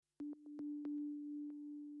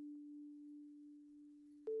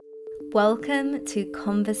Welcome to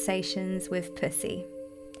Conversations with Pussy.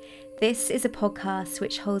 This is a podcast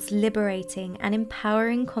which holds liberating and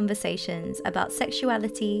empowering conversations about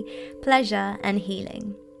sexuality, pleasure, and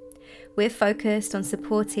healing. We're focused on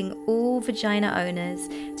supporting all vagina owners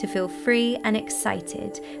to feel free and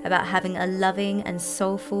excited about having a loving and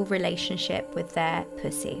soulful relationship with their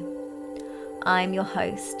pussy. I'm your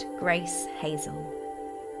host, Grace Hazel.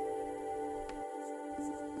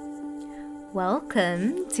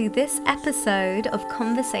 Welcome to this episode of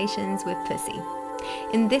Conversations with Pussy.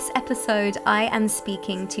 In this episode, I am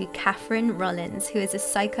speaking to Catherine Rollins, who is a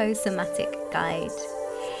psychosomatic guide.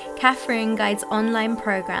 Catherine guides online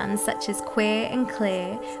programs such as Queer and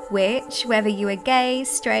Clear, which, whether you are gay,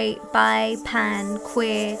 straight, bi, pan,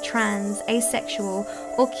 queer, trans, asexual,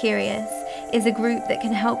 or curious, is a group that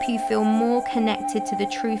can help you feel more connected to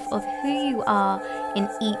the truth of who you are in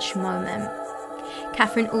each moment.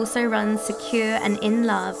 Catherine also runs Secure and In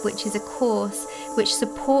Love, which is a course which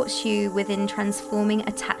supports you within transforming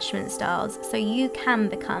attachment styles so you can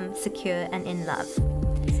become secure and in love.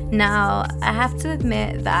 Now, I have to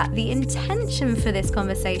admit that the intention for this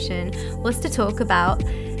conversation was to talk about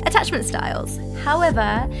attachment styles.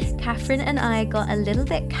 However, Catherine and I got a little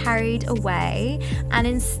bit carried away, and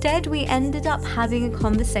instead we ended up having a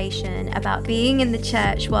conversation about being in the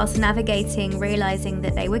church whilst navigating realizing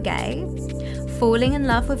that they were gay, falling in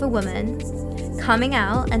love with a woman, coming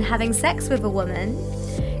out and having sex with a woman,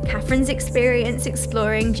 Catherine's experience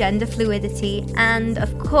exploring gender fluidity, and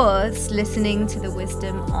of course, listening to the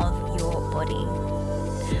wisdom of your body.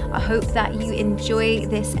 I hope that you enjoy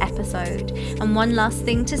this episode. And one last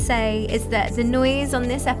thing to say is that the noise on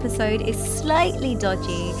this episode is slightly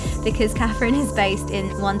dodgy because Catherine is based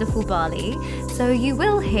in wonderful Bali. So you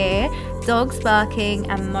will hear dogs barking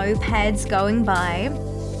and mopeds going by.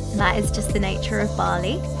 That is just the nature of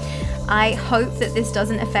Bali. I hope that this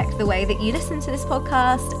doesn't affect the way that you listen to this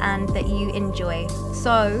podcast and that you enjoy.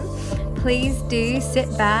 So please do sit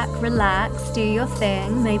back, relax, do your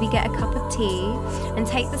thing, maybe get a cup of tea and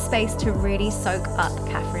take the space to really soak up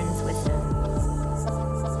Catherine's wisdom.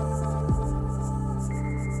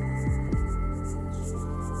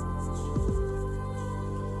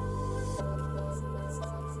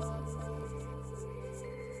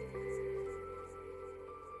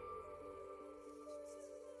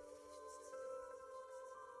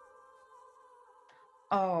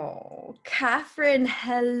 Oh, Catherine,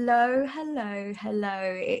 hello.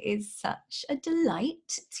 It is such a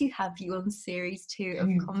delight to have you on series 2 of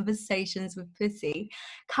Conversations with Pussy,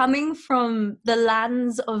 coming from the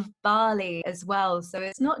lands of Bali as well. So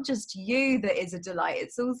it's not just you that is a delight,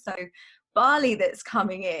 it's also Bali that's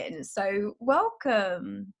coming in. So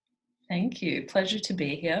welcome. Thank you. Pleasure to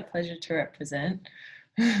be here. Pleasure to represent.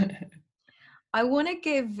 I want to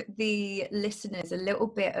give the listeners a little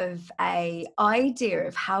bit of an idea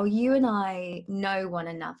of how you and I know one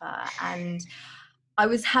another. And I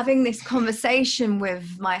was having this conversation with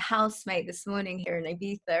my housemate this morning here in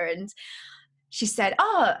Ibiza, and she said,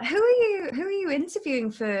 "Oh, who are you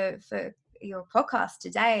interviewing for your podcast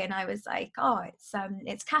today?" And I was like, "Oh,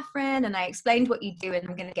 it's Catherine." And I explained what you do, and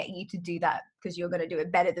I'm going to get you to do that because you're going to do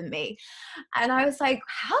it better than me. And I was like,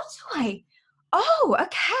 "How do I?" Oh,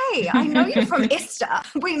 okay. I know you're from Ista.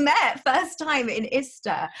 We met first time in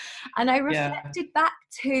Ista. And I reflected back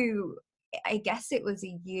to, I guess it was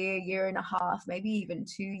a year and a half, maybe even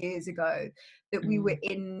 2 years ago that we were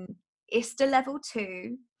in Ista level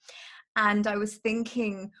 2. And I was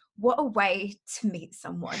thinking, what a way to meet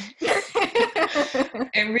someone.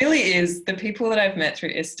 It really is. The people that I've met through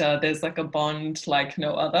ISTA, there's like a bond like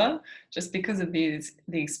no other, just because of the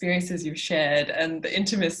experiences you've shared and the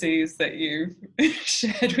intimacies that you've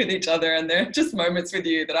shared with each other. And there are just moments with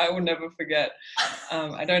you that I will never forget.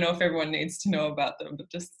 I don't know if everyone needs to know about them, but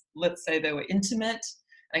just let's say they were intimate.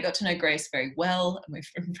 I got to know Grace very well, and we've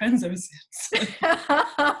been friends ever since.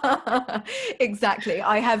 Exactly.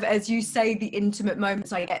 I have, as you say, the intimate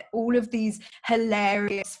moments. I get all of these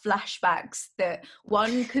hilarious flashbacks that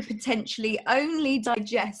one could potentially only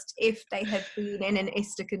digest if they have been in an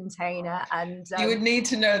Ista container. And you would need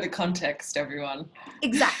to know the context, everyone.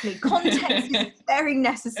 Exactly. Context is very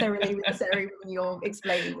necessarily necessary when you're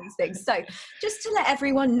explaining these things. So just to let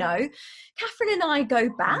everyone know, Catherine and I go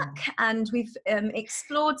back and we've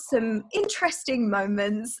explored some interesting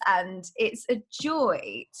moments, and it's a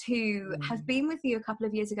joy to have been with you a couple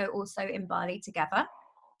of years ago also in Bali together,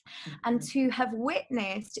 and to have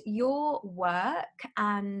witnessed your work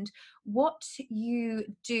and what you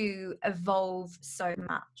do evolve so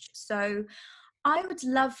much. So I would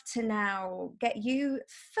love to now get you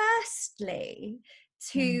firstly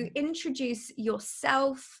to introduce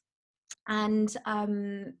yourself and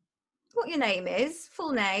what your name is,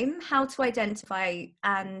 full name, how to identify,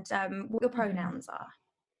 and what your pronouns are.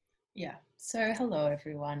 Yeah. So hello,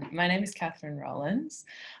 everyone. My name is Catherine Rollins.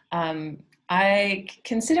 I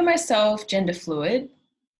consider myself gender fluid.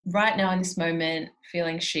 Right now in this moment,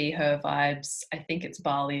 feeling she, her vibes. I think it's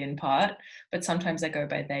Bali in part, but sometimes I go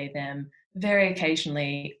by they, them. Very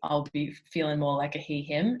occasionally, I'll be feeling more like a he,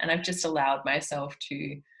 him. And I've just allowed myself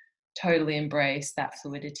to totally embrace that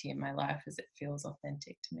fluidity in my life as it feels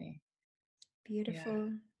authentic to me. Beautiful. Yeah.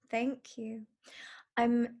 Thank you.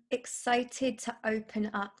 I'm excited to open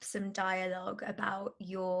up some dialogue about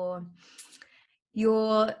your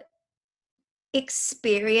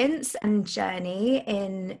experience and journey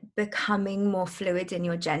in becoming more fluid in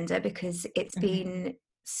your gender, because it's been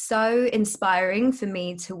so inspiring for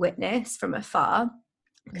me to witness from afar.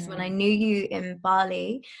 Because when I knew you in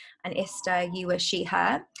Bali and Ista, you were she,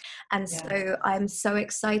 her. And so I'm so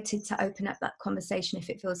excited to open up that conversation if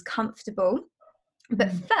it feels comfortable.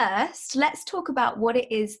 But first, let's talk about what it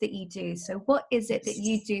is that you do. So what is it that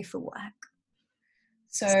you do for work?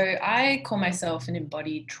 So I call myself an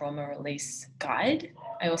embodied trauma release guide.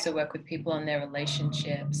 I also work with people on their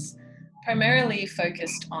relationships, primarily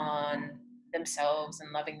focused on themselves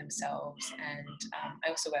and loving themselves. And I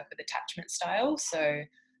also work with attachment style. So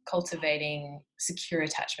cultivating secure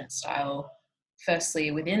attachment style,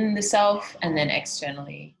 firstly within the self and then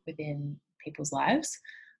externally within people's lives.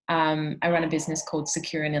 I run a business called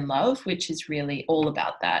Secure and in Love, which is really all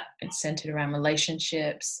about that. It's centered around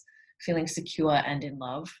relationships, feeling secure and in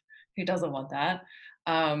love. Who doesn't want that?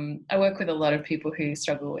 I work with a lot of people who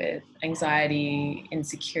struggle with anxiety,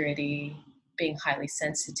 insecurity, being highly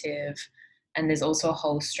sensitive. And there's also a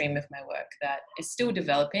whole stream of my work that is still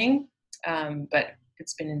developing, but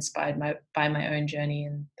it's been inspired by my own journey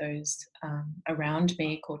and those around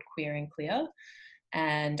me, called Queer and Clear.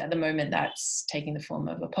 And at the moment, that's taking the form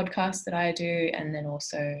of a podcast that I do, and then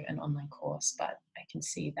also an online course. But I can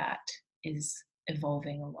see that is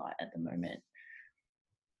evolving a lot at the moment.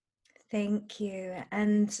 Thank you.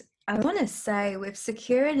 And I want to say, with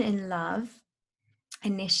Secure and in Love,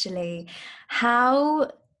 initially,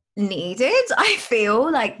 how needed I feel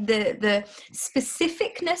like the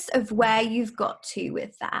specificness of where you've got to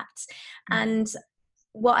with that. And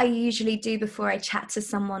what I usually do before I chat to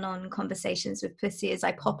someone on Conversations with Pussy is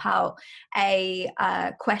I pop out a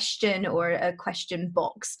question or a question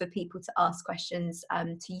box for people to ask questions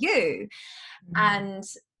to you. And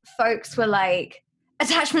folks were like,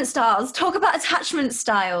 attachment styles, talk about attachment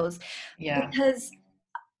styles. Yeah. Because,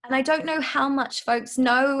 and I don't know how much folks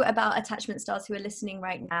know about attachment styles who are listening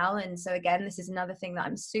right now. And so again, this is another thing that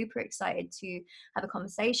I'm super excited to have a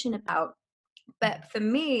conversation about. But for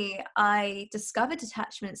me, I discovered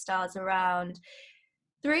attachment styles around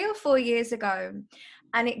 3 or 4 years ago,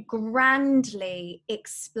 and it grandly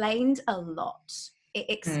explained a lot. It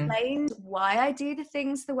explained why I do the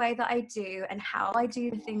things the way that I do and how I do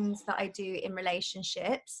the things that I do in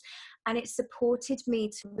relationships. And it supported me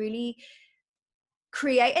to really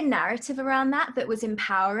create a narrative around that was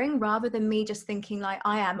empowering, rather than me just thinking like,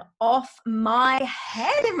 I am off my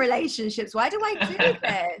head in relationships. Why do I do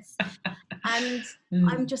this? And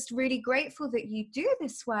I'm just really grateful that you do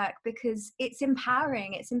this work, because it's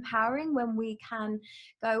empowering. It's empowering when we can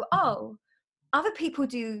go, oh, other people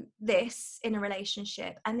do this in a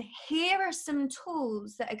relationship, and here are some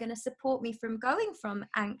tools that are going to support me from going from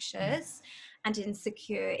anxious and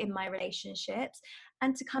insecure in my relationships,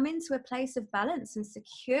 and to come into a place of balance and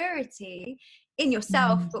security in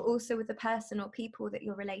yourself, but also with the person or people that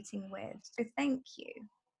you're relating with. So thank you.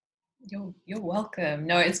 You're welcome.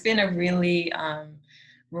 No, it's been a really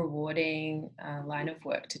rewarding line of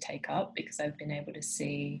work to take up, because I've been able to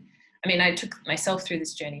see, I mean, I took myself through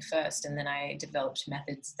this journey first, and then I developed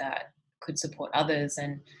methods that could support others.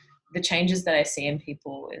 And the changes that I see in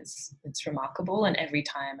people it's remarkable. And every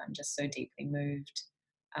time I'm just so deeply moved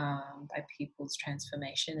by people's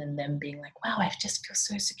transformation, and them being like, wow, I just feel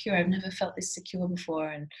so secure. I've never felt this secure before.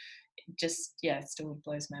 And it just, it still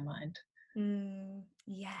blows my mind.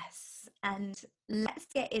 Yes, and let's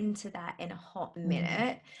get into that in a hot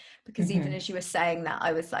minute, because even as you were saying that,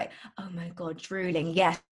 I was like, oh my God, drooling,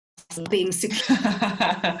 yes, being secure.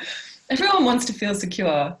 Everyone wants to feel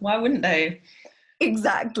secure. Why wouldn't they?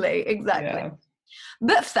 Exactly. Yeah.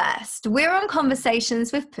 But first, we're on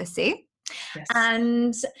Conversations with Pussy. Yes.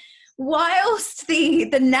 And whilst the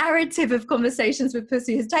narrative of Conversations with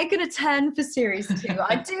Pussy has taken a turn for series 2,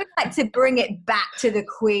 I do like to bring it back to the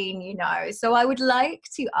Queen, So I would like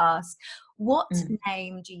to ask, what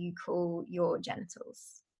name do you call your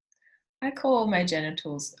genitals? I call my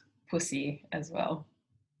genitals Pussy as well.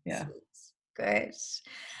 Yeah. Sweet. Good.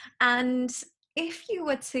 And if you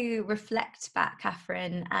were to reflect back,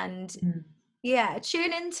 Catherine, and Mm.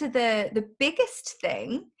 tune into the biggest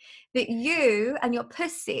thing that you and your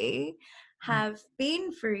pussy have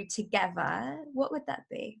been through together, what would that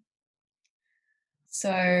be?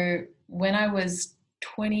 So when I was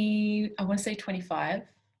 20, I want to say 25,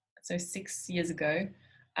 so 6 years ago,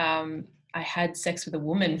 I had sex with a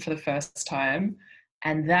woman for the first time.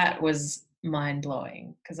 And that was mind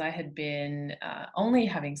blowing because I had been only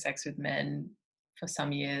having sex with men for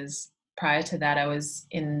some years. Prior to that, I was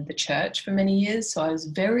in the church for many years. So I was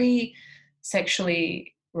very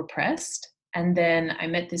sexually repressed. And then I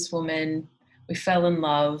met this woman, we fell in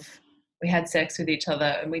love, we had sex with each other,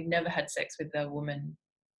 and we'd never had sex with a woman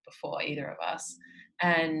before, either of us.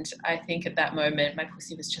 And I think at that moment, my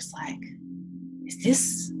pussy was just like, is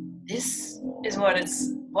this is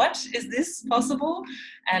what is this possible?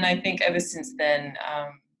 And I think ever since then,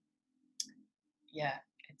 yeah,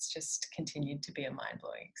 it's just continued to be a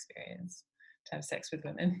mind-blowing experience to have sex with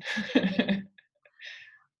women.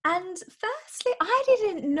 And firstly, I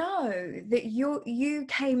didn't know that you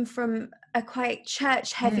came from a quite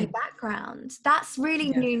church heavy background. That's really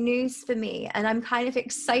Yeah. new news for me. And I'm kind of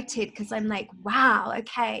excited because I'm like, wow,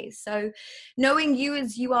 okay. So knowing you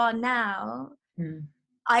as you are now, Mm.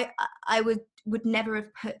 I would never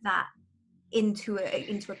have put that into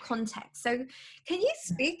a context. So can you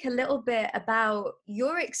speak a little bit about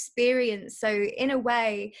your experience? So in a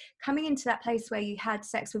way, coming into that place where you had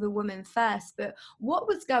sex with a woman first, but what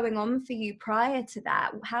was going on for you prior to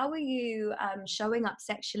that? How were you showing up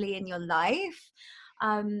sexually in your life?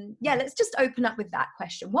 Let's just open up with that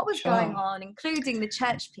question. What was going Sure. on, including the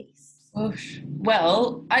church piece? Oof.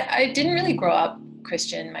 Well, I didn't really grow up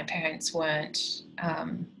Christian. My parents weren't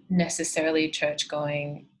necessarily church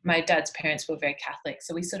going. My dad's parents were very Catholic,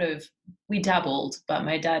 so we dabbled. But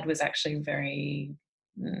my dad was actually very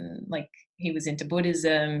like, he was into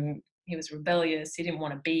Buddhism. He was rebellious. He didn't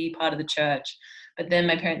want to be part of the church. But then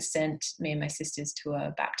my parents sent me and my sisters to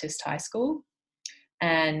a Baptist high school,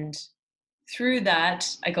 and through that,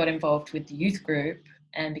 I got involved with the youth group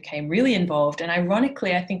and became really involved. And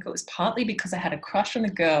ironically, I think it was partly because I had a crush on a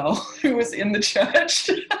girl who was in the church.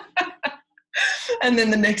 And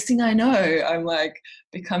then the next thing I know, I'm like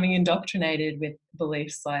becoming indoctrinated with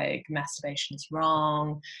beliefs like masturbation is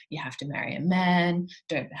wrong, you have to marry a man,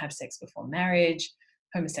 don't have sex before marriage,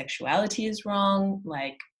 homosexuality is wrong,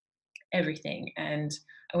 like everything. And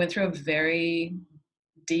I went through a very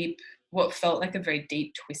deep, what felt like a very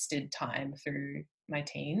deep, twisted time through my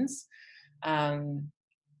teens.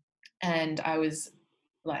 And I was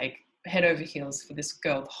like head over heels for this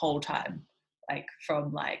girl the whole time, like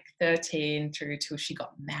from like 13 through till she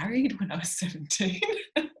got married when I was 17.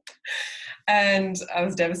 And I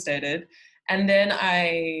was devastated. And then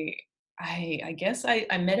I guess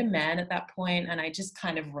I met a man at that point, and I just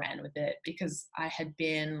kind of ran with it because I had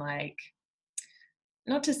been like,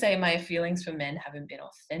 not to say my feelings for men haven't been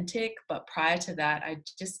authentic, but prior to that, I'd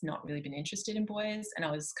just not really been interested in boys. And I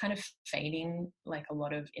was kind of feigning like a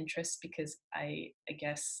lot of interest because I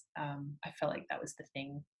guess I felt like that was the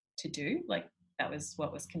thing to do. Like that was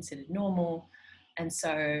what was considered normal. And so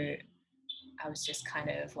I was just kind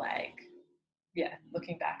of like, yeah,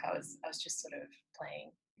 looking back, I was just sort of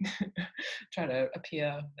playing, trying to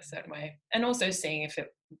appear a certain way, and also seeing if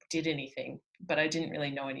it did anything, but I didn't really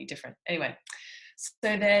know any different. Anyway, so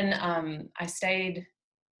then I stayed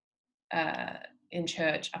in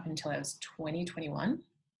church up until I was 21.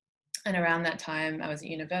 And around that time, I was at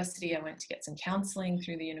university. I went to get some counseling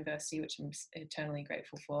through the university, which I'm eternally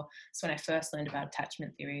grateful for. It's when I first learned about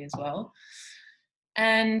attachment theory as well.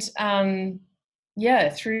 And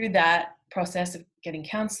through that process of getting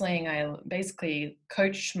counseling, I basically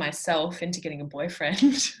coached myself into getting a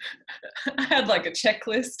boyfriend. I had like a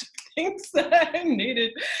checklist of things that I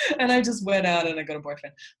needed, and I just went out and I got a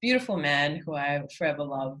boyfriend. Beautiful man who I forever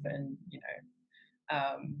love and,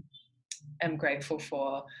 am grateful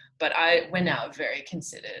for. But I went out very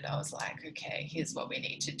considered. I was like, okay, here's what we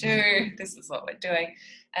need to do. This is what we're doing.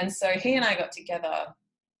 And so he and I got together.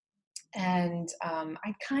 And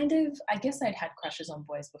I guess I'd had crushes on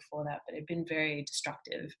boys before that, but it'd been very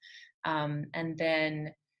destructive. And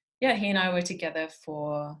then, yeah, he and I were together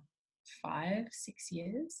for 5-6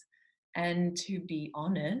 years. And to be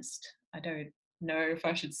honest, I don't know if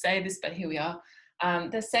I should say this, but here we are.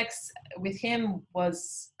 The sex with him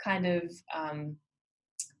was kind of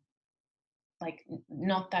like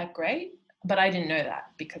not that great, but I didn't know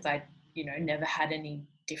that because I, never had any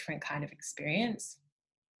different kind of experience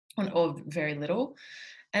or very little.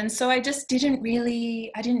 And so I just I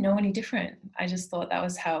didn't know any different. I just thought that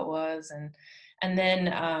was how it was. And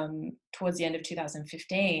then towards the end of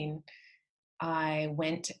 2015, I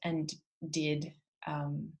went and did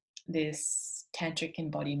this tantric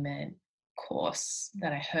embodiment course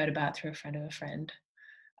that I heard about through a friend of a friend.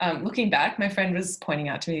 Looking back, my friend was pointing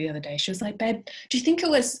out to me the other day, she was like, babe, do you think it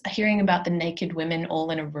was hearing about the naked women all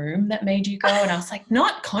in a room that made you go? And I was like,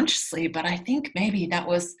 not consciously, but I think maybe that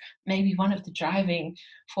was maybe one of the driving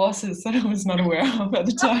forces that I was not aware of at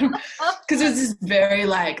the time. Because it was just very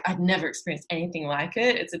like, I'd never experienced anything like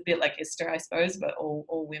it. It's a bit like Esther, I suppose, but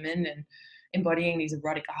all women and embodying these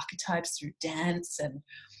erotic archetypes through dance. And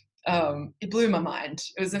it blew my mind.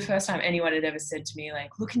 It was the first time anyone had ever said to me,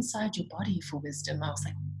 like, look inside your body for wisdom. I was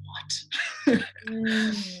like, what?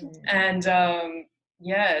 And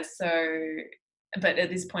yeah, so, but at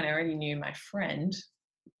this point I already knew my friend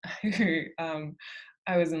who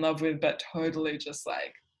I was in love with, but totally just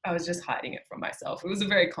like, I was just hiding it from myself. It was a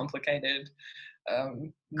very complicated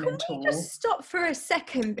mental. Can we just stop for a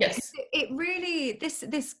second? Because yes. it really,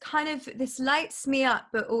 this kind of, this lights me up,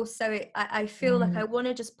 but also I feel like I want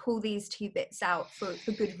to just pull these two bits out for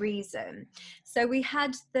good reason. So we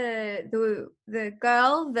had the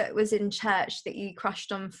girl that was in church that you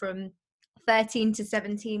crushed on from 13 to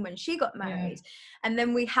 17 when she got married. Yeah. And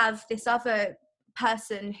then we have this other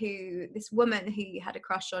person this woman who you had a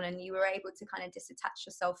crush on, and you were able to kind of disattach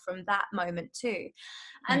yourself from that moment too.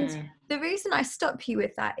 And the reason I stop you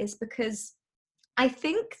with that is because I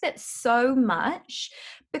think that so much,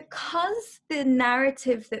 because the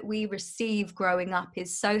narrative that we receive growing up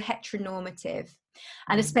is so heteronormative,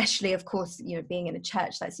 and especially, of course, you know, being in a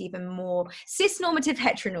church, that's even more cis-normative,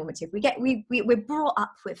 heteronormative. We're brought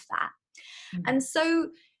up with that. And so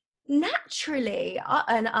naturally,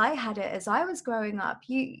 and I had it as I was growing up,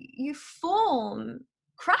 you form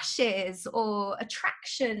crushes or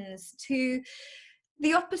attractions to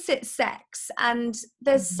the opposite sex, and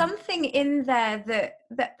there's something in there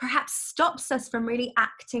that perhaps stops us from really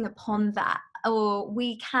acting upon that. Or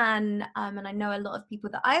we can, and I know a lot of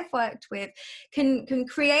people that I've worked with can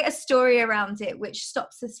create a story around it which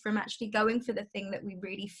stops us from actually going for the thing that we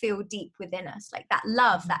really feel deep within us, like that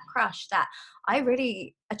love, that crush, that I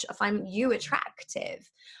really find you attractive.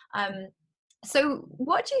 So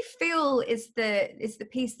what do you feel is the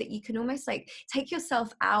piece that you can almost like take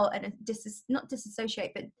yourself out and not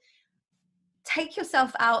disassociate, but take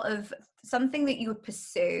yourself out of something that you would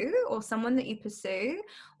pursue, or someone that you pursue,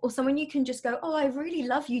 or someone you can just go, oh, I really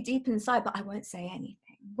love you deep inside, but I won't say anything?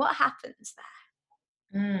 What happens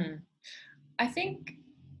there? I think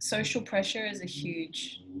social pressure is a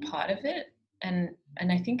huge part of it. And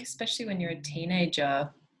I think especially when you're a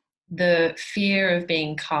teenager, the fear of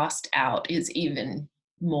being cast out is even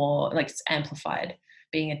more, like, it's amplified.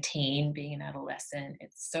 Being a teen, being an adolescent,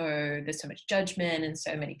 there's so much judgment and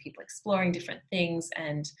so many people exploring different things.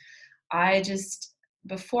 And I just,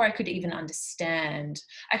 before I could even understand,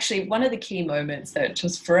 actually one of the key moments that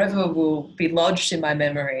just forever will be lodged in my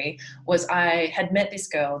memory was I had met this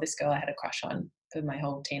girl I had a crush on for my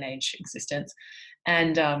whole teenage existence.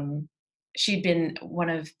 And she'd been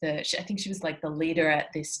I think she was like the leader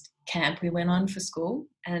at this camp we went on for school,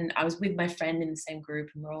 and I was with my friend in the same group,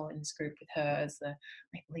 and we're all in this group with her as the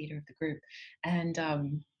like leader of the group. And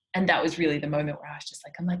that was really the moment where I was just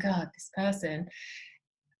like, oh my God, this person,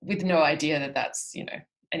 with no idea that that's, you know,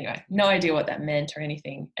 anyway, no idea what that meant or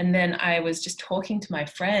anything. And then I was just talking to my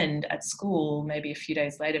friend at school, maybe a few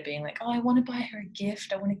days later, being like, oh, I want to buy her a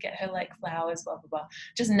gift. I want to get her like flowers, blah, blah, blah.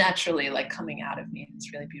 Just naturally like coming out of me in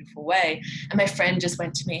this really beautiful way. And my friend just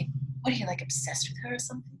went to me, what, are you like obsessed with her or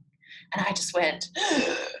something? And I just went,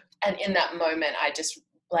 and in that moment, I just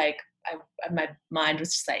like, my mind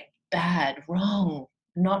was just like, bad, wrong,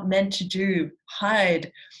 not meant to do,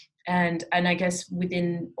 hide. And I guess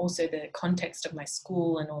within also the context of my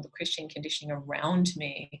school and all the Christian conditioning around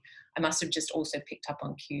me, I must have just also picked up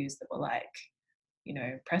on cues that were like, you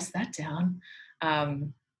know, press that down.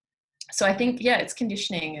 So I think, yeah, it's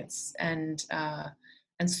conditioning,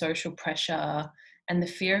 and social pressure, and the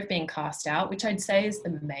fear of being cast out, which I'd say is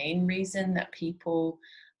the main reason that people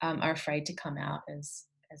are afraid to come out as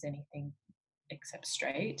anything except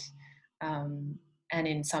straight. And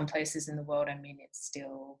in some places in the world, I mean, it's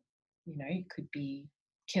still, you know, you could be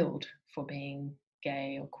killed for being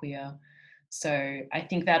gay or queer. So I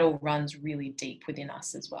think that all runs really deep within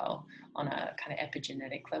us as well, on a kind of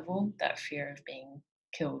epigenetic level, that fear of being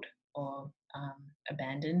killed or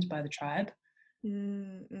abandoned by the tribe.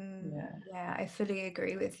 Yeah, I fully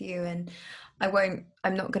agree with you, and I'm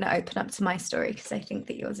not going to open up to my story because I think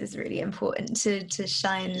that yours is really important to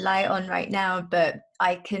shine light on right now, but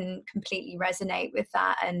I can completely resonate with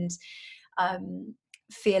that, and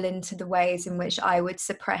feel into the ways in which I would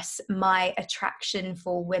suppress my attraction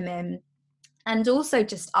for women and also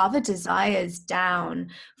just other desires down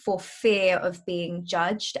for fear of being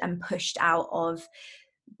judged and pushed out of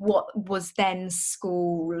what was then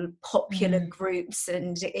school popular groups.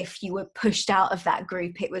 And if you were pushed out of that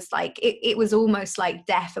group, it was like it was almost like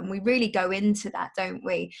death. And we really go into that, don't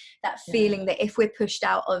we, that feeling that if we're pushed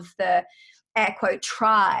out of the air quote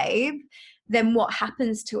tribe, then what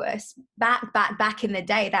happens to us back in the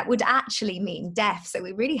day, that would actually mean death. So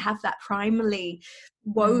we really have that primarily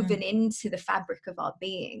woven into the fabric of our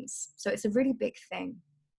beings. So it's a really big thing.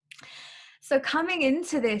 So coming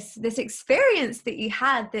into this experience that you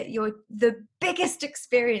had, that the biggest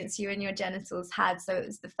experience you and your genitals had, so it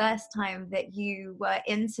was the first time that you were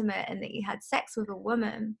intimate and that you had sex with a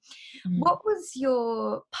woman. What was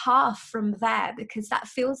your path from there? Because that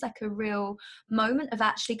feels like a real moment of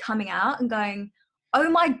actually coming out and going, oh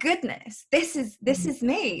my goodness, this is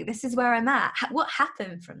me, this is where I'm at. What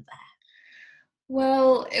happened from there?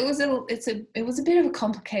 Well, it was a bit of a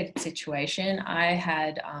complicated situation. I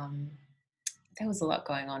had there was a lot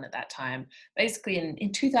going on at that time. Basically,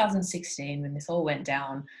 in 2016, when this all went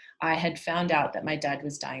down, I had found out that my dad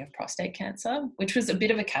was dying of prostate cancer, which was a bit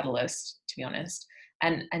of a catalyst, to be honest.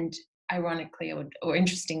 And ironically, or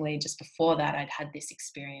interestingly, just before that, I'd had this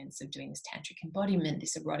experience of doing this tantric embodiment,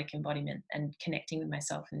 this erotic embodiment, and connecting with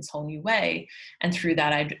myself in this whole new way. And through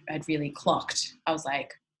that, I'd really clocked. I was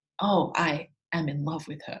like, oh, I am in love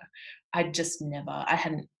with her. I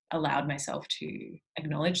hadn't allowed myself to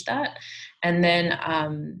acknowledge that. And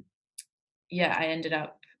then we ended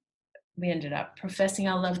up professing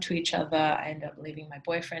our love to each other. I ended up leaving my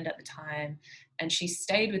boyfriend at the time, and she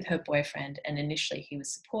stayed with her boyfriend, and initially he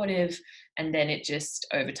was supportive, and then it just,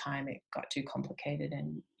 over time, it got too complicated,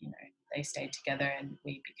 and they stayed together and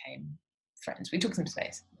we became friends. We took some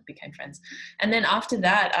space, we became friends. And then after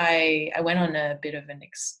that, I went on a bit of an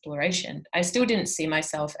exploration. I still didn't see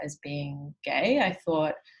myself as being gay. I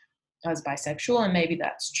thought I was bisexual, and maybe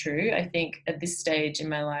that's true. I think at this stage in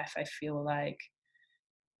my life, I feel like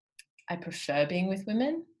I prefer being with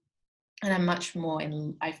women, and I'm much more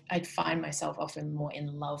I'd find myself often more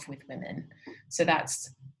in love with women. So that's,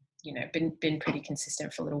 been pretty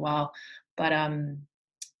consistent for a little while. But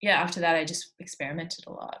after that, I just experimented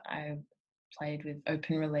a lot. I played with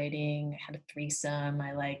open relating, I had a threesome.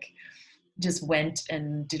 I just went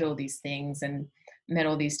and did all these things and met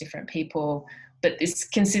all these different people. But this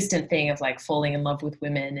consistent thing of falling in love with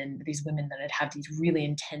women, and these women that I'd have these really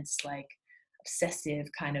intense, obsessive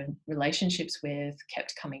kind of relationships with,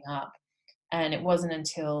 kept coming up. And it wasn't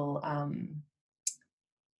until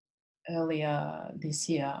earlier this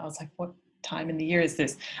year, I was like, what time in the year is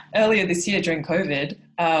this? Earlier this year during COVID,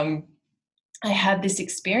 I had this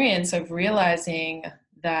experience of realizing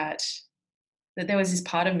that there was this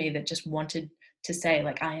part of me that just wanted to say,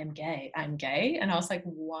 I am gay, I'm gay. And I was like,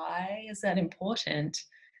 why is that important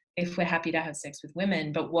if we're happy to have sex with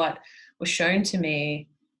women? But what was shown to me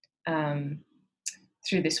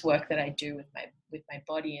through this work that I do with my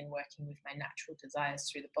body and working with my natural desires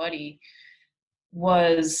through the body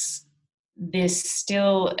was this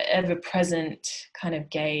still ever-present kind of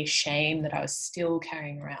gay shame that I was still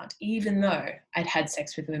carrying around, even though I'd had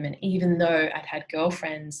sex with women, even though I'd had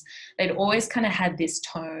girlfriends. They'd always kind of had this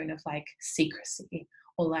tone of secrecy,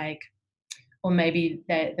 or maybe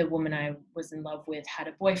the woman I was in love with had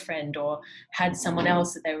a boyfriend or had someone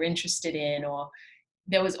else that they were interested in, or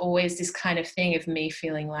there was always this kind of thing of me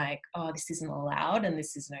feeling like, oh, this isn't allowed and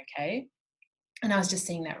this isn't okay. And I was just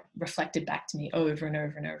seeing that reflected back to me over and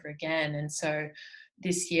over and over again. And so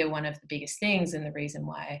this year, one of the biggest things, and the reason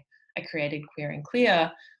why I created Queer and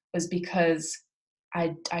Clear, was because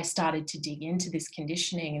I started to dig into this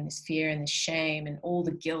conditioning and this fear and this shame and all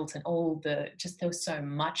the guilt and there was so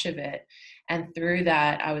much of it. And through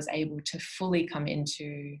that, I was able to fully come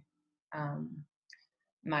into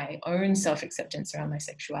my own self-acceptance around my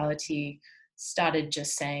sexuality, started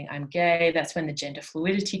just saying I'm gay. That's when the gender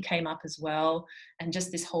fluidity came up as well. And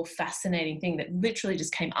just this whole fascinating thing that literally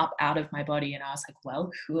just came up out of my body. And I was like,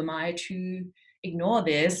 well, who am I to ignore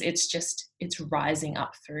this? It's rising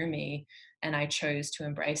up through me. And I chose to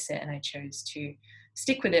embrace it, and I chose to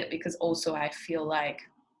stick with it, because also I feel like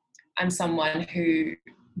I'm someone who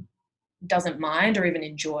doesn't mind or even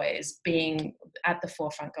enjoys being at the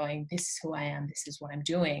forefront, going, this is who I am, this is what I'm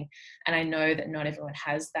doing. And I know that not everyone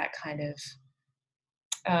has that kind of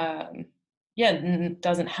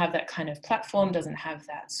doesn't have that kind of platform, doesn't have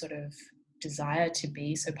that sort of desire to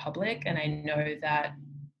be so public. And I know that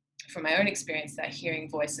from my own experience, that hearing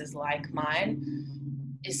voices like mine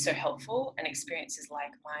is so helpful, and experiences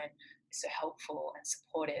like mine is so helpful and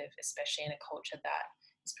supportive, especially in a culture that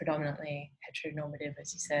is predominantly heteronormative,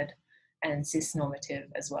 as you said, and cis-normative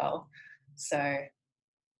as well. So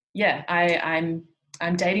yeah, I'm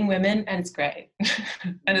dating women, and it's great.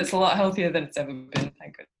 And it's a lot healthier than it's ever been,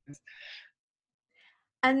 thank goodness.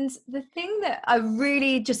 And the thing that I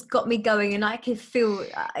really just got me going, and I could feel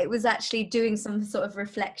it was actually doing some sort of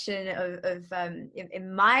reflection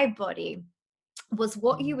in my body, was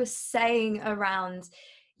what you were saying around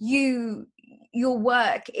your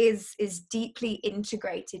work is deeply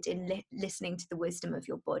integrated in listening to the wisdom of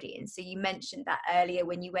your body. And so you mentioned that earlier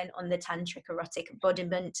when you went on the tantric erotic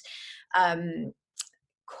embodiment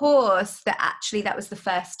course, that actually that was the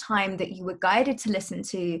first time that you were guided to listen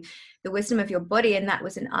to the wisdom of your body, and that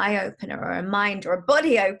was an eye opener or a mind or a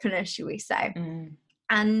body opener, should we say.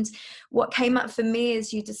 And what came up for me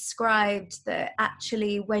is you described that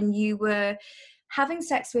actually when you were having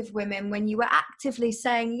sex with women, when you were actively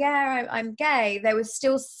saying, yeah, I'm gay, there was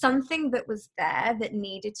still something that was there that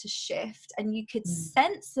needed to shift, and you could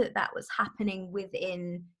sense that that was happening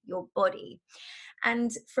within your body.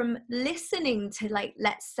 And from listening to, like,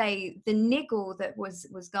 let's say the niggle that was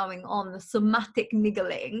going on, the somatic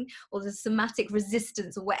niggling or the somatic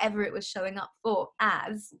resistance or whatever it was showing up for,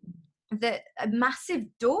 as that a massive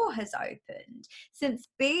door has opened since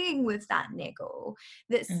being with that niggle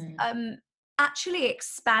that's actually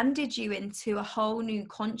expanded you into a whole new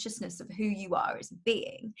consciousness of who you are as a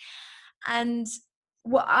being. And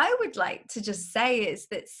what I would like to just say is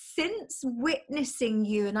that since witnessing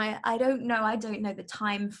you, and I don't know the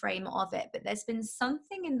time frame of it, but there's been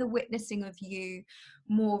something in the witnessing of you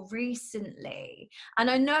more recently. And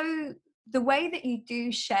I know the way that you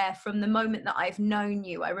do share from the moment that I've known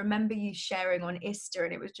you, I remember you sharing on Ista,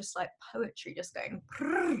 and it was just like poetry just going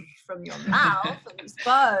from your mouth when you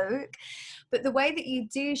spoke. But the way that you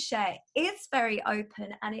do share is very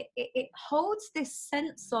open, and it holds this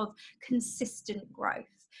sense of consistent growth,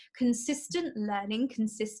 consistent learning,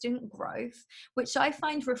 consistent growth, which I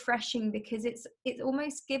find refreshing, because it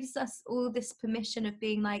almost gives us all this permission of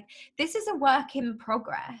being like, this is a work in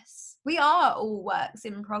progress. We are all works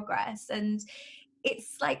in progress. And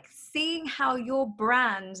it's like seeing how your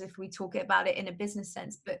brand, if we talk about it in a business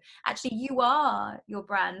sense, but actually you are your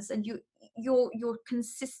brands, and you're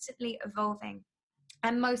consistently evolving.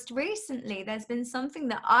 And most recently, there's been something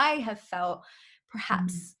that I have felt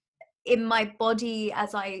perhaps in my body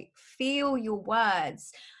as I feel your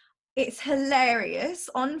words. It's hilarious.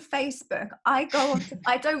 On Facebook, I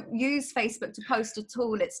don't use Facebook to post at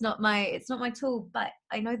all. It's not my tool, but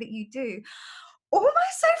I know that you do. All my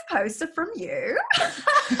safe posts are from you.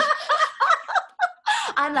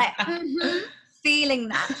 I'm like, feeling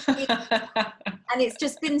that. And it's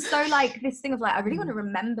just been so like this thing of like, I really want to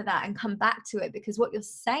remember that and come back to it, because what you're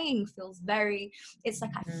saying feels very, it's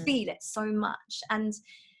like I feel it so much. And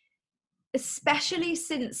especially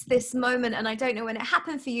since this moment, and I don't know when it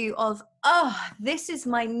happened for you, of, oh, this is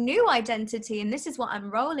my new identity and this is what I'm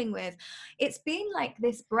rolling with. It's been like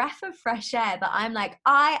this breath of fresh air that I'm like,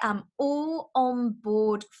 I am all on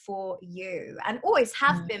board for you, and always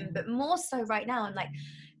have been, but more so right now. I'm like,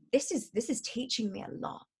 this is teaching me a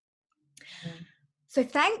lot. So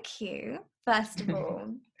thank you, first of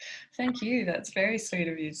all. Thank you. That's very sweet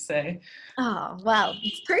of you to say. Oh, well,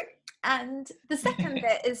 it's true. And the second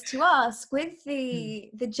bit is to ask, with the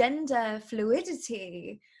gender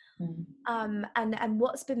fluidity, and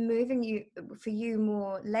what's been moving for you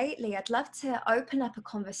more lately, I'd love to open up a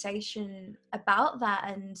conversation about that,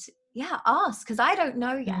 and ask, because I don't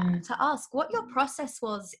know yet, to ask what your process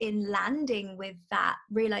was in landing with that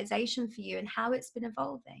realization for you and how it's been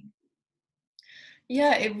evolving.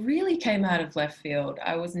 Yeah, it really came out of left field.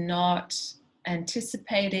 I was not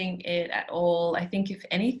anticipating it at all. I think if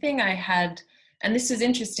anything, I had, and this is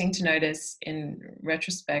interesting to notice in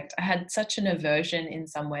retrospect, I had such an aversion in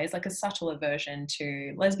some ways, like a subtle aversion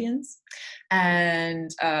to lesbians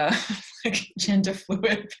and like gender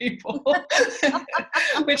fluid people,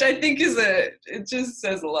 which I think it just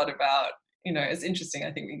says a lot about, it's interesting.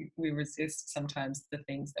 I think we resist sometimes the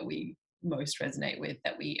things that we most resonate with,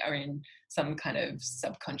 that we are in some kind of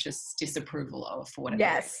subconscious disapproval of, for whatever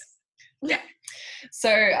reason. Yeah.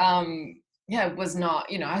 So it was not,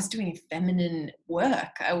 I was doing feminine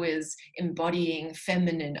work. I was embodying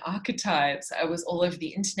feminine archetypes. I was all over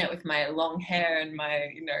the internet with my long hair and my,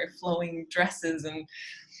 flowing dresses, and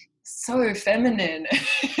so feminine.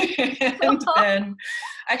 And then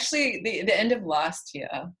actually the end of last year,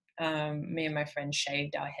 me and my friend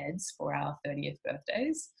shaved our heads for our 30th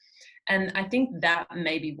birthdays. And I think that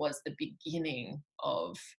maybe was the beginning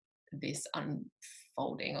of this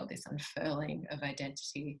unfolding or this unfurling of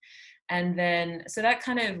identity. And then, so that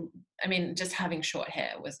kind of, just having short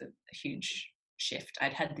hair was a huge shift.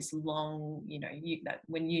 I'd had this long, that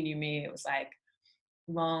when you knew me, it was like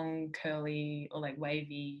long, curly, or like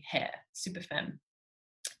wavy hair, super femme.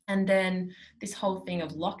 And then this whole thing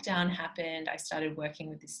of lockdown happened. I started working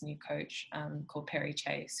with this new coach called Perry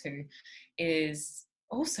Chase, who is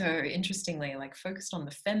also, interestingly, like focused on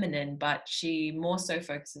the feminine, but she more so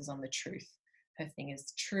focuses on the truth. Her thing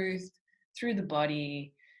is truth through the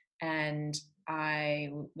body. And I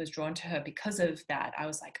was drawn to her because of that. I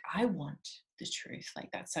was like, I want the truth. Like,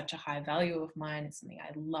 that's such a high value of mine. It's something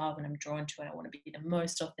I love and I'm drawn to, and I want to be the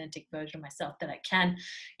most authentic version of myself that I can,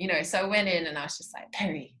 so I went in and I was just like,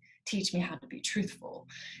 Perry, teach me how to be truthful.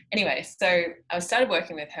 Anyway, so I started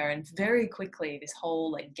working with her, and very quickly this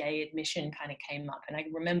whole like gay admission kind of came up, and I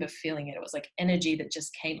remember feeling it. It was like energy that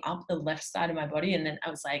just came up the left side of my body, and then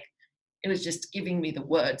I was like, it was just giving me the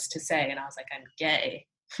words to say, and I was like, I'm gay.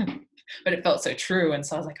 But it felt so true, and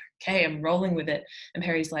so I was like, okay, I'm rolling with it. And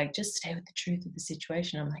Perry's like, just stay with the truth of the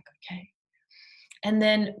situation. I'm like, okay. And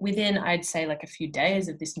then within, I'd say, like a few days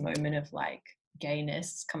of this moment of like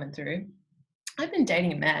gayness coming through, I've been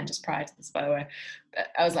dating a man just prior to this, by the way, but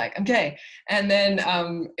I was like, I'm gay. And then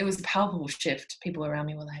it was a palpable shift. People around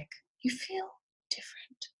me were like, you feel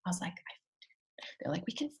different. I was like, they're like,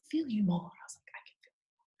 we can feel you more. I was like, I can feel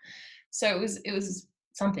you more. So it was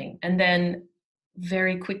something. And then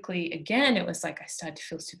very quickly, again, it was like I started to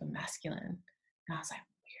feel super masculine. And I was like,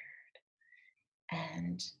 weird.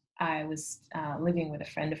 And I was living with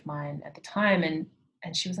a friend of mine at the time,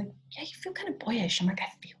 and she was like, yeah, you feel kind of boyish. I'm like, I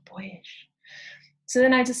feel boyish. So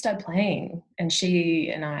then I just started playing, and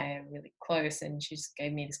she and I are really close, and she just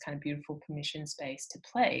gave me this kind of beautiful permission space to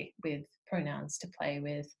play with pronouns, to play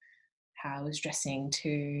with how I was dressing,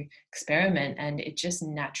 to experiment, and it just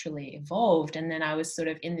naturally evolved. And then I was sort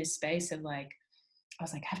of in this space of like, I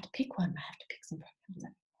was like, I have to pick one. I have to pick some pronouns.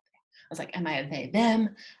 I was like, am I a they,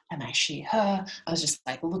 them? Am I she, her? I was just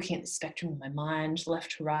like looking at the spectrum in my mind,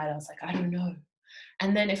 left to right. I was like, I don't know.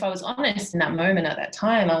 And then if I was honest in that moment at that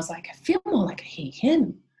time, I was like, I feel more like a he,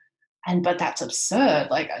 him. But that's absurd.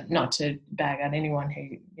 Like, not to bag at anyone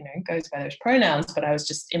who, goes by those pronouns, but I was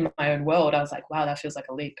just in my own world. I was like, wow, that feels like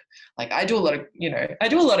a leap. Like, I do a lot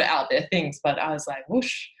of out there things, but I was like,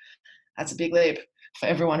 whoosh, that's a big leap for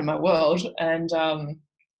everyone in my world. And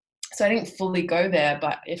so I didn't fully go there,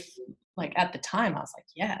 but at the time I was like,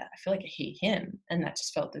 yeah, I feel like a he, him. And that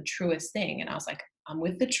just felt the truest thing. And I was like, I'm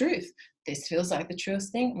with the truth. This feels like the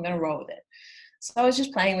truest thing. I'm going to roll with it. So I was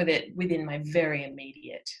just playing with it within my very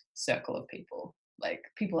immediate circle of people, like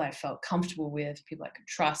people I felt comfortable with, people I could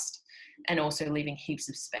trust, and also leaving heaps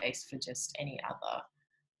of space for just any other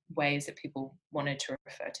ways that people wanted to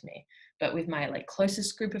refer to me. But with my like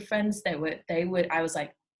closest group of friends, I was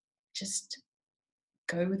like, just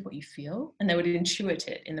go with what you feel, and they would intuit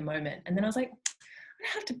it in the moment. And then I was like, I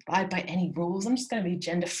don't have to abide by any rules. I'm just going to be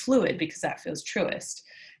gender fluid because that feels truest.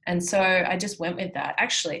 And so I just went with that.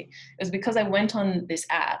 Actually, it was because I went on this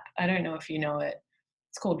app. I don't know if you know it.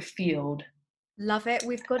 It's called Field. Love it.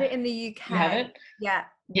 We've got it in the UK. You have it? Yeah.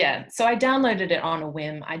 Yeah. So I downloaded it on a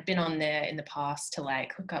whim. I'd been on there in the past to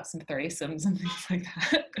like hook up some threesomes and things like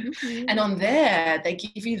that. Mm-hmm. And on there, they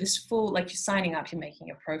give you this full, like, you're signing up, you're making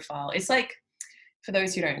a profile. It's like, for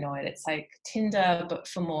those who don't know it, it's like Tinder, but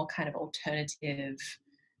for more kind of alternative,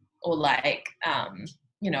 or like,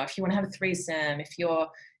 if you want to have a threesome, if you're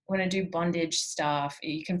want to do bondage stuff,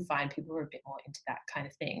 you can find people who are a bit more into that kind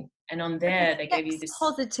of thing. And on there, they gave you this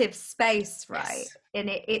positive space, right? Yes. And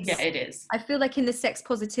it is. I feel like in the sex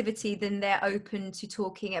positivity, then they're open to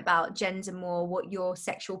talking about gender more, what your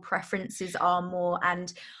sexual preferences are more,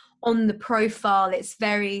 and on the profile, it's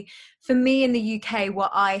very, for me in the UK,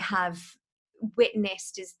 what I have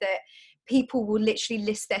witnessed is that people will literally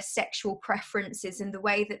list their sexual preferences and the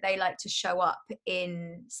way that they like to show up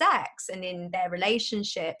in sex and in their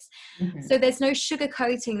relationships. Mm-hmm. So there's no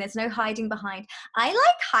sugarcoating, there's no hiding behind, I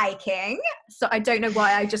like hiking. So I don't know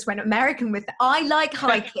why I just went American with that. I like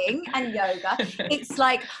hiking and yoga. It's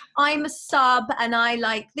like, I'm a sub and I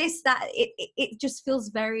like this, that. It just feels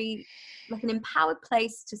very like an empowered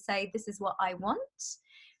place to say, this is what I want.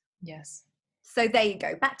 Yes. So there you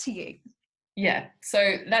go. Back to you. Yeah,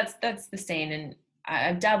 so that's the scene, and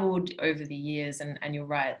I've dabbled over the years, and you're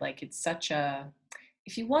right, like, it's such a,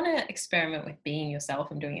 if you want to experiment with being yourself,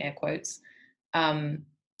 I'm doing air quotes,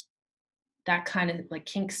 that kind of like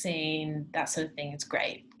kink scene, that sort of thing, is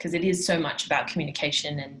great because it is so much about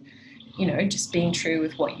communication and just being true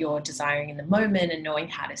with what you're desiring in the moment and knowing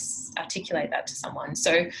how to articulate that to someone.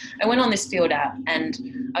 So I went on this Field app and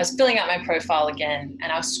I was filling out my profile again,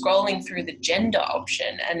 and I was scrolling through the gender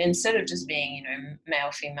option, and instead of just being,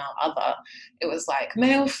 male, female, other, it was like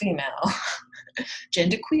male, female,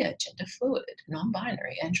 gender queer, gender fluid,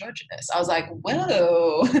 non-binary, androgynous. I was like,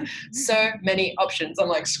 whoa, so many options. I'm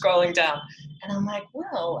like scrolling down and I'm like,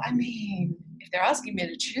 well, I mean, if they're asking me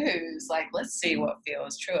to choose, like, let's see what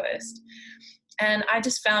feels truest. And I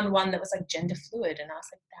just found one that was like gender fluid, and I was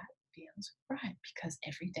like, that feels right, because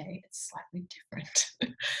every day it's slightly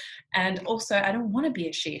different. And also, I don't want to be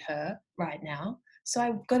a she, her right now, so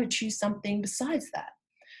I've got to choose something besides that.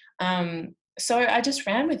 So I just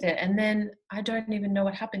ran with it, and then I don't even know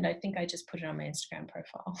what happened. I think I just put it on my Instagram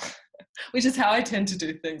profile, which is how I tend to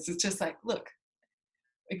do things. It's just like, look,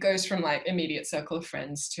 it goes from like immediate circle of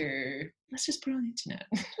friends to let's just put it on the internet.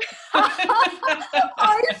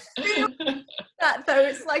 I feel that though.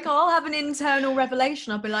 It's like I'll have an internal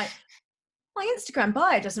revelation. I'll be like, my Instagram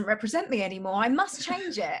bio doesn't represent me anymore. I must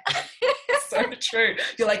change it. So true.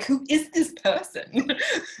 You're like, who is this person?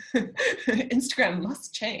 Instagram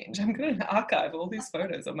must change. I'm going to archive all these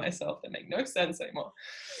photos of myself that make no sense anymore.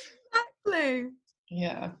 Exactly.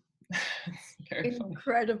 Yeah.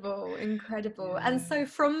 Incredible. And so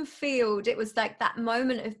from Field, it was like that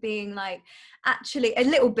moment of being like, actually a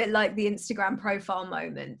little bit like the Instagram profile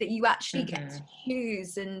moment, that you actually get to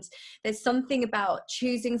choose, and there's something about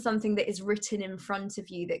choosing something that is written in front of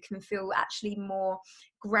you that can feel actually more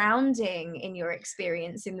grounding in your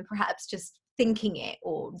experience than perhaps just thinking it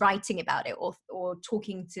or writing about it or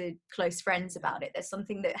talking to close friends about it. There's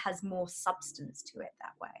something that has more substance to it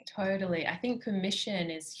that way. Totally. I think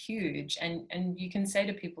permission is huge, and you can say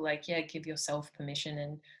to people like, yeah, give yourself permission.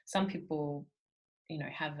 And some people,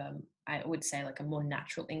 have I would say like a more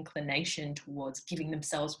natural inclination towards giving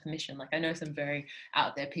themselves permission. Like I know some very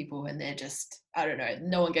out there people, and they're just, I don't know,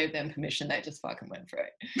 no one gave them permission, they just fucking went for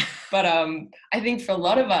it. But I think for a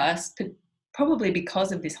lot of us, probably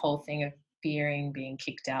because of this whole thing of fearing being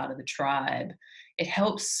kicked out of the tribe, it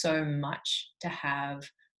helps so much to have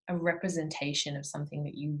a representation of something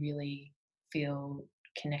that you really feel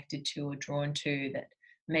connected to or drawn to, that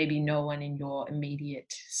maybe no one in your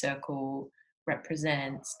immediate circle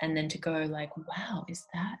represents, and then to go like, wow,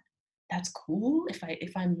 that's cool if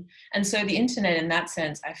I'm. And so the internet in that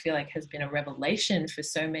sense, I feel like, has been a revelation for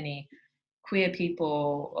so many queer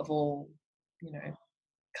people of all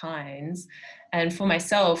kinds. And for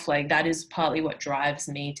myself, like, that is partly what drives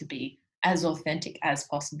me to be as authentic as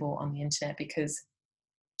possible on the internet, because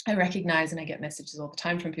I recognize, and I get messages all the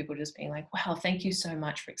time from people just being like, wow, thank you so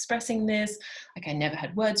much for expressing this. Like, I never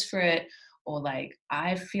had words for it. Or like,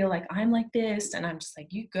 I feel like I'm like this. And I'm just like,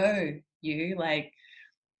 you go, you. Like,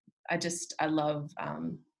 I love,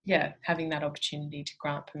 having that opportunity to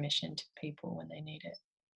grant permission to people when they need it.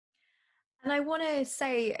 And I want to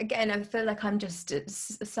say again, I feel like I'm just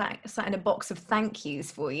sat in a box of thank yous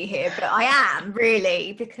for you here, but I am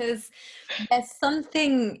really, because there's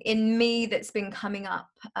something in me that's been coming up,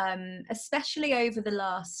 especially over the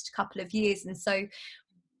last couple of years. And so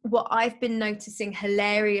what I've been noticing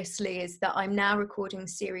hilariously is that I'm now recording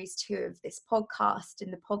series 2 of this podcast. In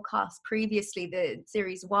the podcast previously, the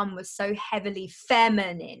series 1 was so heavily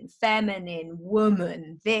feminine,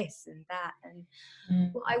 woman, this and that. And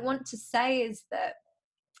what I want to say is that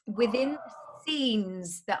within the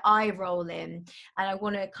scenes that I roll in, and I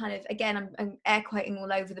want to kind of, again, I'm air quoting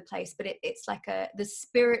all over the place, but it's like the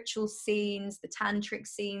spiritual scenes, the tantric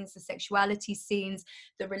scenes, the sexuality scenes,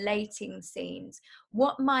 the relating scenes.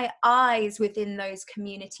 What my eyes within those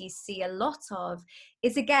communities see a lot of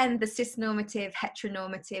is, again, the cisnormative,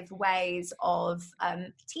 heteronormative ways of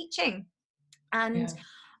teaching. And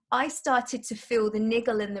I started to feel the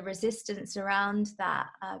niggle and the resistance around that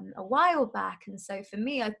a while back. And so for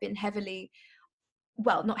me, I've been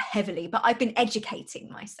not heavily, but I've been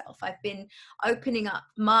educating myself. I've been opening up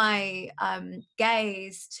my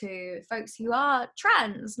gaze to folks who are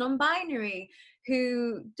trans, non-binary,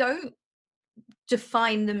 who don't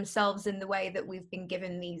define themselves in the way that we've been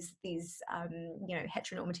given these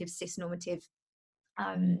heteronormative, cisnormative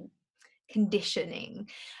conditioning.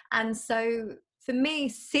 And so for me,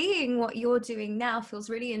 seeing what you're doing now feels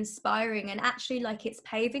really inspiring, and actually like it's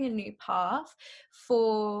paving a new path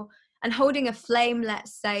for, and holding a flame,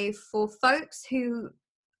 let's say, for folks who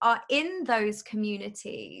are in those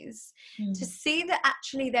communities to see that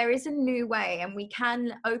actually there is a new way, and we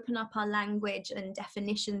can open up our language and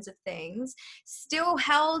definitions of things, still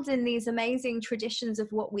held in these amazing traditions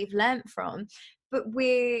of what we've learnt from, but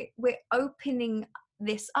we're opening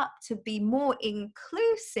this up to be more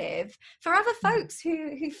inclusive for other folks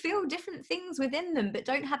who feel different things within them but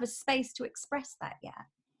don't have a space to express that yet.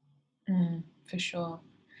 For sure.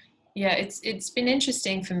 Yeah, it's been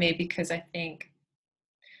interesting for me because I think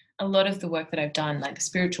a lot of the work that I've done, like the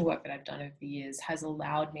spiritual work that I've done over the years, has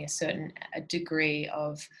allowed me a degree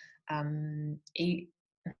of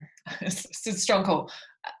it's a strong call,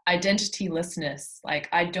 identitylessness. Like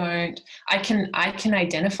I can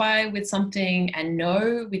identify with something and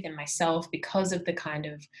know within myself, because of the kind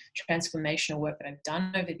of transformational work that I've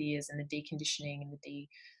done over the years, and the deconditioning and the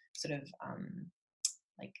sort of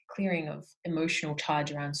like clearing of emotional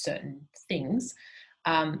charge around certain things.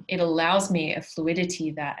 It allows me a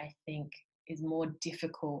fluidity that I think is more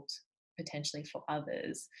difficult potentially for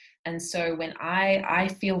others. And so when I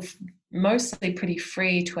feel mostly pretty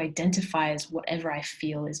free to identify as whatever I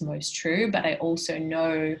feel is most true, but I also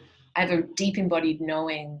know, I have a deep embodied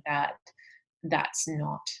knowing that that's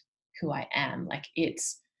not who I am. Like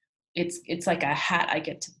it's like a hat I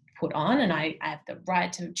get to put on, and I have the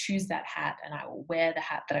right to choose that hat, and I will wear the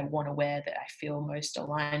hat that I want to wear, that I feel most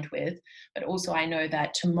aligned with. But also I know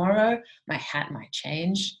that tomorrow my hat might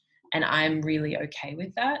change, and I'm really okay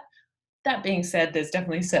with that. That being said, there's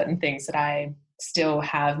definitely certain things that I still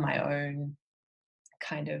have my own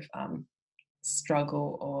kind of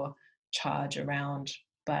struggle or charge around,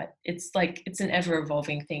 but it's an ever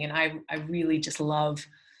evolving thing. And I really just love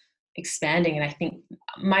expanding. And I think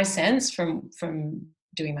my sense from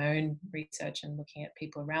doing my own research and looking at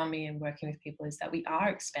people around me and working with people is that we are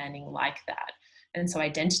expanding like that. And so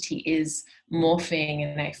identity is morphing,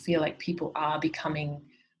 and I feel like people are becoming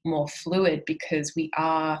more fluid because we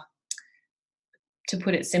are, to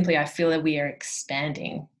put it simply, I feel that we are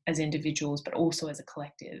expanding as individuals, but also as a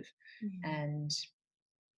collective. And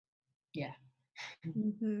yeah.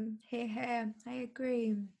 Hear, hear. I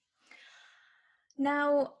agree.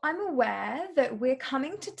 Now, I'm aware that we're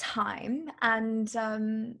coming to time, and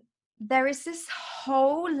there is this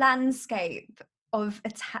whole landscape of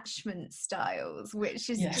attachment styles, which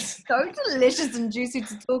is just so delicious and juicy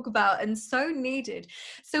to talk about, and so needed.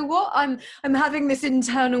 So what I'm having this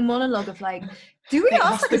internal monologue of like, do we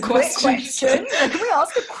ask like a quick question? Like, can we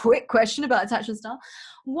ask a quick question about attachment style?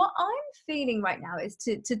 What I'm feeling right now is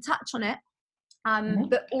to touch on it,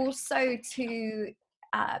 but also to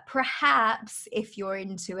perhaps, if you're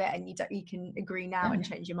into it and you can agree now and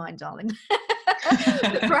change your mind, darling.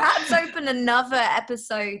 But perhaps open another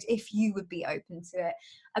episode, if you would be open to it,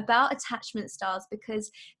 about attachment styles,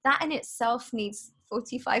 because that in itself needs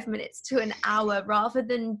 45 minutes to an hour, rather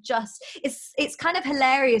than just, it's kind of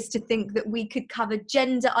hilarious to think that we could cover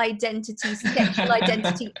gender identity, sexual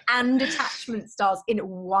identity, and attachment styles in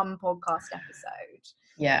one podcast episode.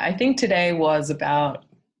 Yeah, I think today was about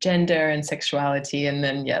gender and sexuality, and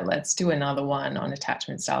then let's do another one on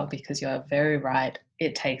attachment style, because you're very right,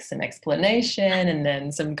 it takes some explanation and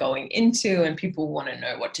then some going into, and people want to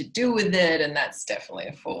know what to do with it, and that's definitely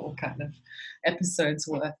a full kind of episode's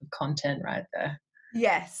worth of content right there.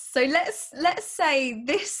 Yes, so let's say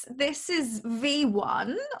this is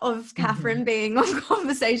V1 of Catherine being on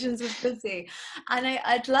Conversations with Pussy, and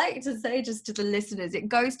I'd like to say just to the listeners, it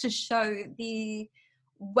goes to show the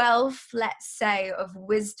wealth, let's say, of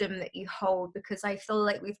wisdom that you hold, because I feel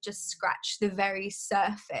like we've just scratched the very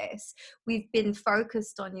surface. We've been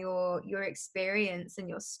focused on your experience and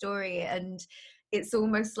your story, and it's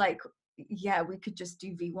almost like, yeah, we could just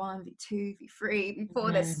do V1, V2, V3,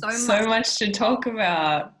 V4. There's so much to talk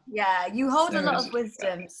about. Yeah, you hold a lot of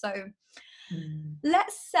wisdom. So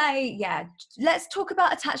let's say, let's talk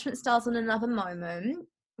about attachment styles on another moment.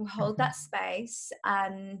 We'll hold that space,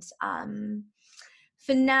 and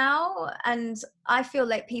for now, and I feel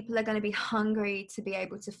like people are going to be hungry to be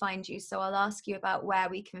able to find you, so I'll ask you about where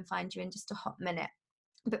we can find you in just a hot minute.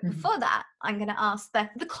 But before that, I'm going to ask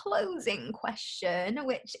the closing question,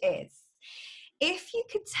 which is, if you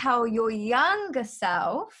could tell your younger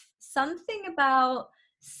self something about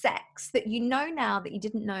sex that you know now that you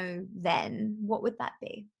didn't know then, what would that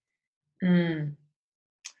be?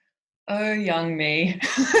 Oh, young me.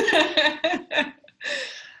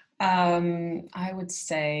 I would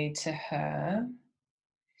say to her,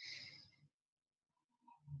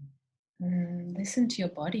 listen to your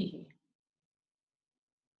body.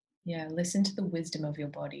 Yeah, listen to the wisdom of your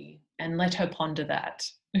body and let her ponder that.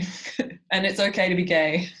 And it's okay to be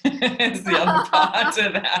gay is the other part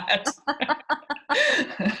of that.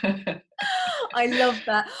 I love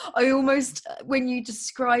that. I almost, when you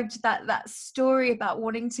described that story about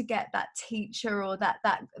wanting to get that teacher or that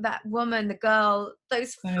woman, the girl,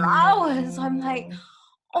 those flowers, I'm like,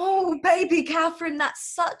 Oh, baby Catherine,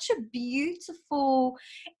 that's such a beautiful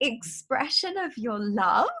expression of your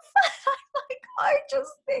love. Like, I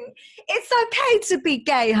just think it's okay to be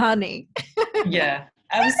gay, honey. Yeah,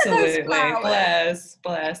 Those absolutely. flowers.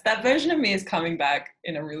 Bless. That version of me is coming back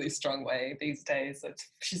in a really strong way these days.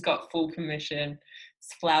 She's got full permission.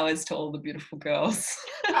 It's flowers to all the beautiful girls.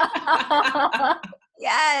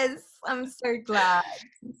 Yes, I'm so glad.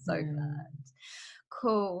 I'm so glad.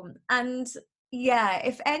 Cool. And yeah,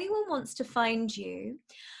 if anyone wants to find you,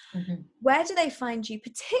 where do they find you,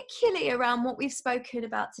 particularly around what we've spoken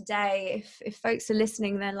about today? If folks are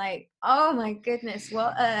listening, they're like, oh my goodness, we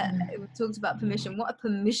talked about permission, what a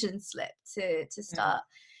permission slip to start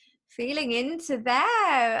feeling into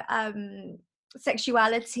their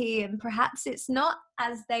sexuality, and perhaps it's not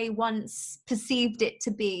as they once perceived it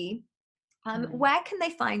to be. Where can they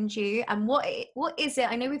find you, and what is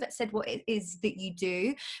it? I know we've said what it is that you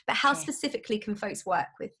do, but how specifically can folks work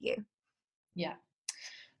with you? Yeah.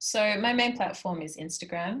 So my main platform is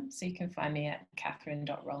Instagram. So you can find me at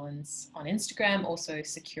Catherine.Rollins on Instagram, also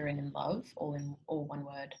Securing in Love, all one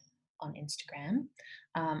word on Instagram.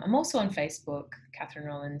 I'm also on Facebook, Catherine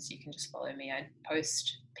Rollins. You can just follow me. I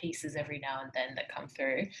post pieces every now and then that come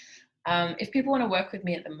through. If people want to work with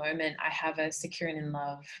me at the moment, I have a Securing in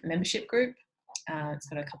Love membership group. It's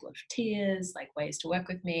got a couple of tiers, like ways to work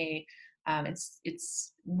with me.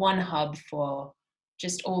 It's one hub for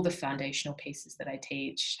just all the foundational pieces that I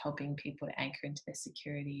teach, helping people to anchor into their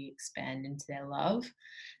security, expand into their love.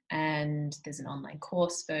 And there's an online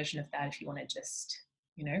course version of that if you want to just,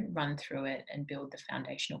 run through it and build the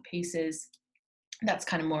foundational pieces. That's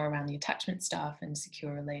kind of more around the attachment stuff and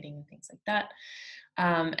secure relating and things like that.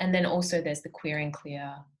 And then also there's the Queer and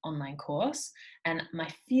Clear online course. And my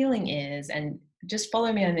feeling is, and just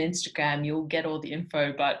follow me on Instagram, you'll get all the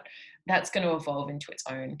info, but that's going to evolve into its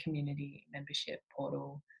own community membership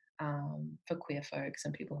portal for queer folks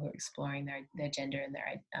and people who are exploring their gender and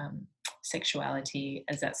their sexuality,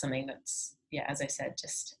 as that's something that's, as I said,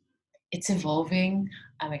 just it's evolving.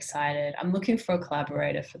 I'm excited. I'm looking for a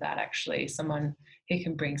collaborator for that, actually, someone who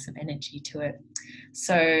can bring some energy to it.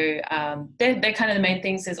 So they're kind of the main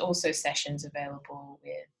things. There's also sessions available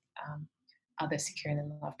with other Securing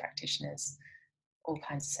in Love practitioners, all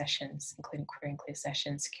kinds of sessions, including Queer and Clear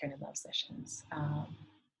sessions, Securing in Love sessions.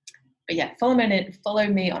 But yeah, follow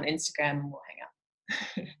me on Instagram and we'll hang out.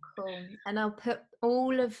 Cool. And I'll put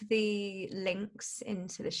all of the links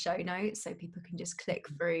into the show notes so people can just click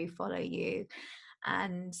through, follow you.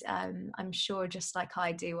 And I'm sure, just like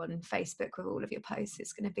I do on Facebook with all of your posts,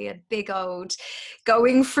 it's going to be a big old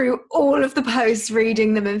going through all of the posts,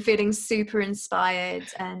 reading them and feeling super inspired.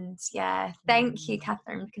 And thank you,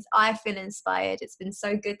 Catherine, because I feel inspired. It's been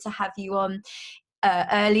so good to have you on.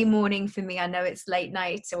 Early morning for me. I know it's late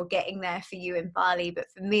night or getting there for you in Bali, but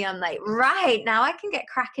for me, I'm like, right now I can get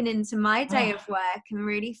cracking into my day of work and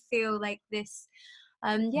really feel like this.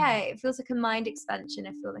 It feels like a mind expansion.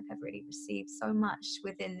 I feel like I've really received so much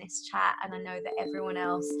within this chat, and I know that everyone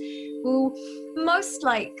else will most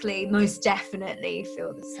definitely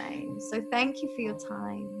feel the same. So thank you for your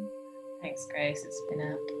time. Thanks, Grace. It's been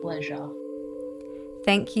a pleasure.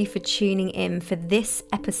 Thank you for tuning in for this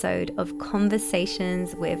episode of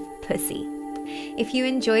Conversations with Pussy. If you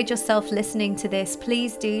enjoyed yourself listening to this,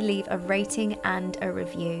 please do leave a rating and a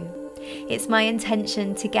review. It's my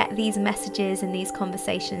intention to get these messages and these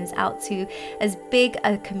conversations out to as big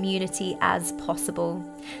a community as possible.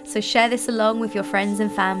 So share this along with your friends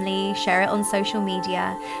and family, share it on social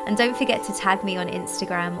media, and don't forget to tag me on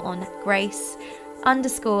Instagram on Grace___Hazel.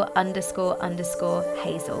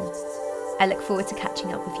 I look forward to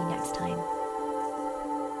catching up with you next time.